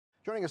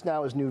Joining us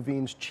now is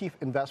Nuveen's Chief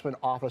Investment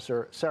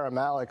Officer, Saira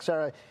Malik.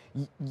 Sarah,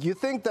 you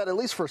think that at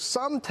least for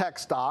some tech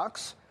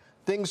stocks,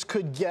 things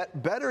could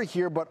get better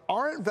here, but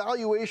aren't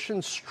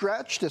valuations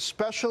stretched,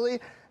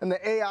 especially in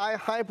the AI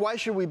hype? Why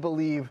should we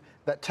believe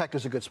that tech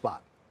is a good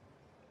spot?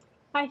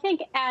 I think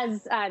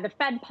as the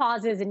Fed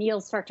pauses and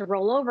yields start to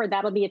roll over,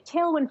 that'll be a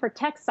tailwind for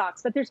tech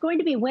stocks, but there's going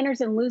to be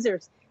winners and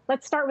losers.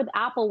 Let's start with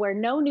Apple, where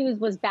no news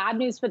was bad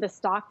news for the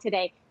stock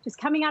today. Just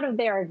coming out of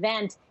their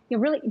event,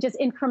 really just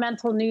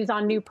incremental news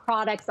on new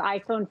products.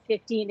 iPhone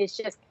 15 is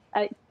just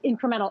an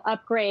incremental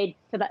upgrade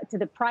to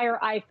the prior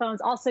iPhones.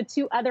 Also,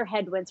 two other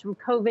headwinds from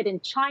COVID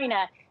in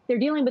China. They're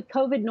dealing with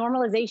COVID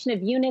normalization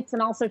of units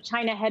and also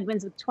China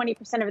headwinds with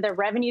 20% of their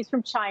revenues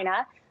from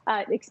China.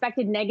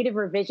 Expected negative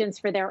revisions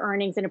for their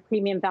earnings and a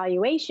premium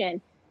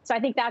valuation. So I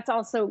think that's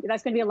going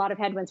to be a lot of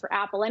headwinds for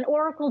Apple and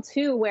Oracle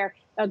too, where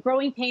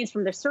growing pains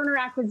from their Cerner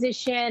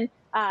acquisition,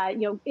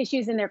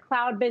 issues in their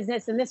cloud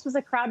business, and this was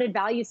a crowded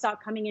value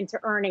stock coming into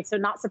earnings. So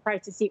not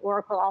surprised to see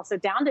Oracle also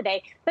down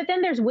today. But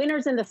then there's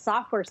winners in the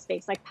software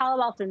space like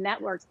Palo Alto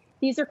Networks.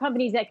 These are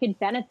companies that could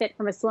benefit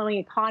from a slowing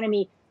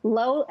economy,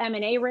 low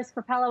M&A risk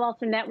for Palo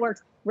Alto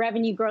Networks,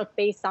 revenue growth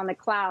based on the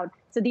cloud.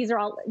 So so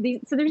there's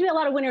going to be a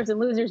lot of winners and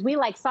losers. We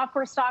like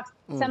software stocks,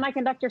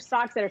 semiconductor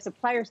stocks that are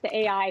suppliers to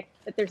AI,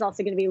 but there's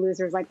also going to be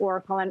losers like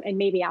Oracle and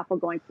maybe Apple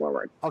going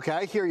forward. Okay,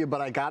 I hear you,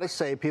 but I got to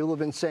say, people have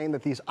been saying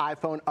that these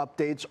iPhone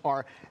updates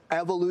are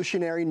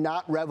evolutionary,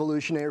 not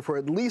revolutionary, for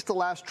at least the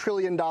last $1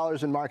 trillion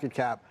in market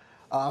cap.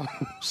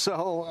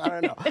 So I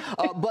don't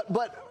know.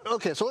 But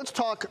okay, so let's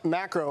talk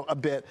macro a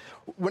bit.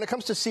 When it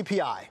comes to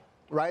CPI,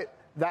 right,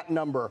 that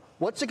number,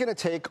 what's it going to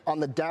take on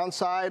the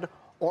downside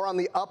or on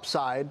the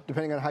upside,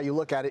 depending on how you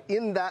look at it,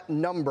 in that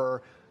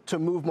number to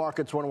move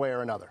markets one way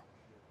or another?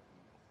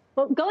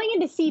 Well, going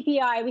into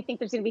CPI, we think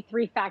there's going to be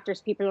three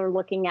factors people are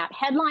looking at.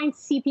 Headline,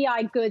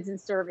 CPI, goods and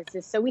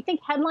services. So we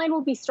think headline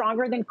will be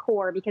stronger than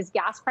core because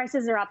gas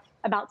prices are up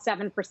about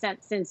 7%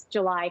 since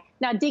July.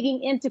 Now,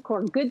 digging into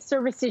core, goods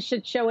services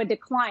should show a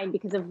decline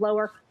because of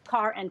lower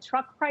car and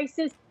truck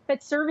prices,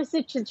 but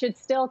services should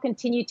still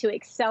continue to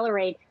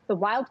accelerate. The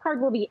wild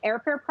card will be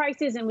airfare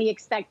prices, and we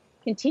expect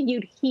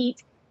continued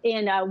heat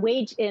in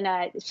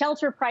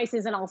shelter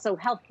prices and also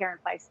healthcare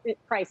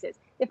prices.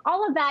 If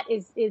all of that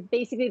is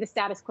basically the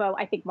status quo,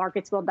 I think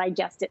markets will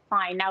digest it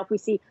fine. Now, if we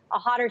see a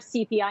hotter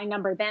CPI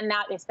number than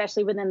that,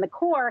 especially within the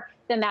core,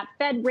 then that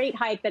Fed rate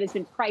hike that has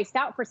been priced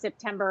out for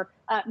September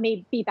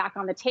may be back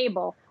on the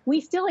table.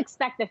 We still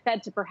expect the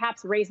Fed to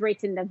perhaps raise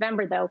rates in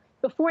November, though,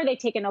 before they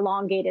take an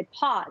elongated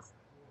pause.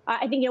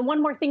 I think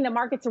one more thing the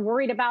markets are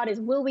worried about is,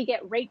 will we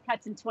get rate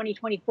cuts in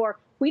 2024?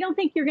 We don't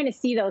think you're going to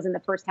see those in the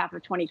first half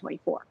of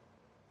 2024.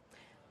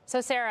 So,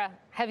 Sarah,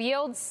 have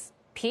yields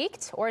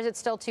peaked, or is it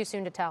still too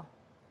soon to tell?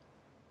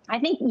 I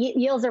think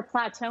yields are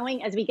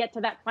plateauing. As we get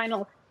to that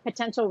final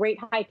potential rate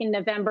hike in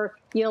November,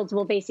 yields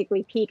will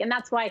basically peak. And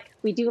that's why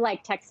we do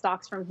like tech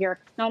stocks from here.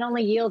 Not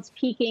only yields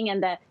peaking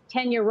and the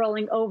 10-year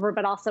rolling over,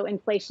 but also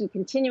inflation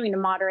continuing to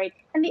moderate.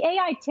 And the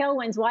AI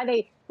tailwinds,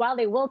 while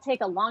they will take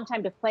a long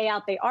time to play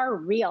out, they are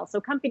real. So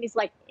companies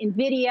like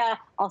NVIDIA,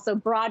 also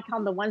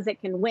Broadcom, the ones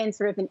that can win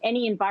sort of in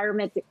any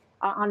environment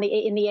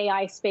in the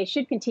AI space,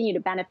 should continue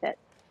to benefit.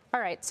 All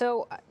right.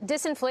 So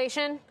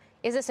disinflation,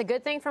 is this a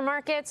good thing for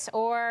markets,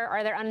 or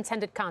are there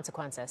unintended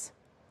consequences?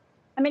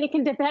 I mean, it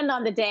can depend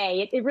on the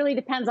day. It really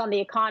depends on the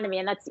economy.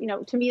 And that's,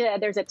 to me,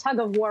 there's a tug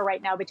of war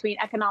right now between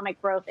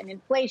economic growth and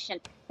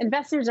inflation.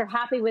 Investors are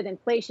happy with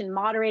inflation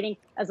moderating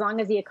as long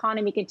as the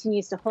economy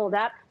continues to hold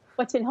up.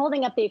 What's been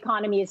holding up the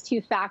economy is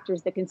two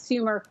factors: the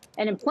consumer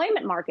and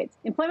employment markets.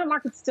 Employment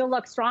markets still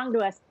look strong to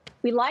us.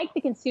 We like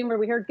the consumer.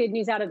 We heard good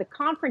news out of the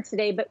conference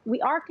today, but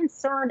we are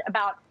concerned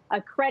about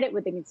credit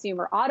with the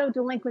consumer. Auto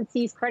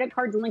delinquencies, credit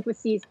card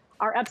delinquencies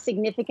are up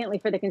significantly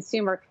for the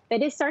consumer.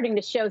 That is starting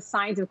to show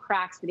signs of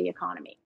cracks for the economy.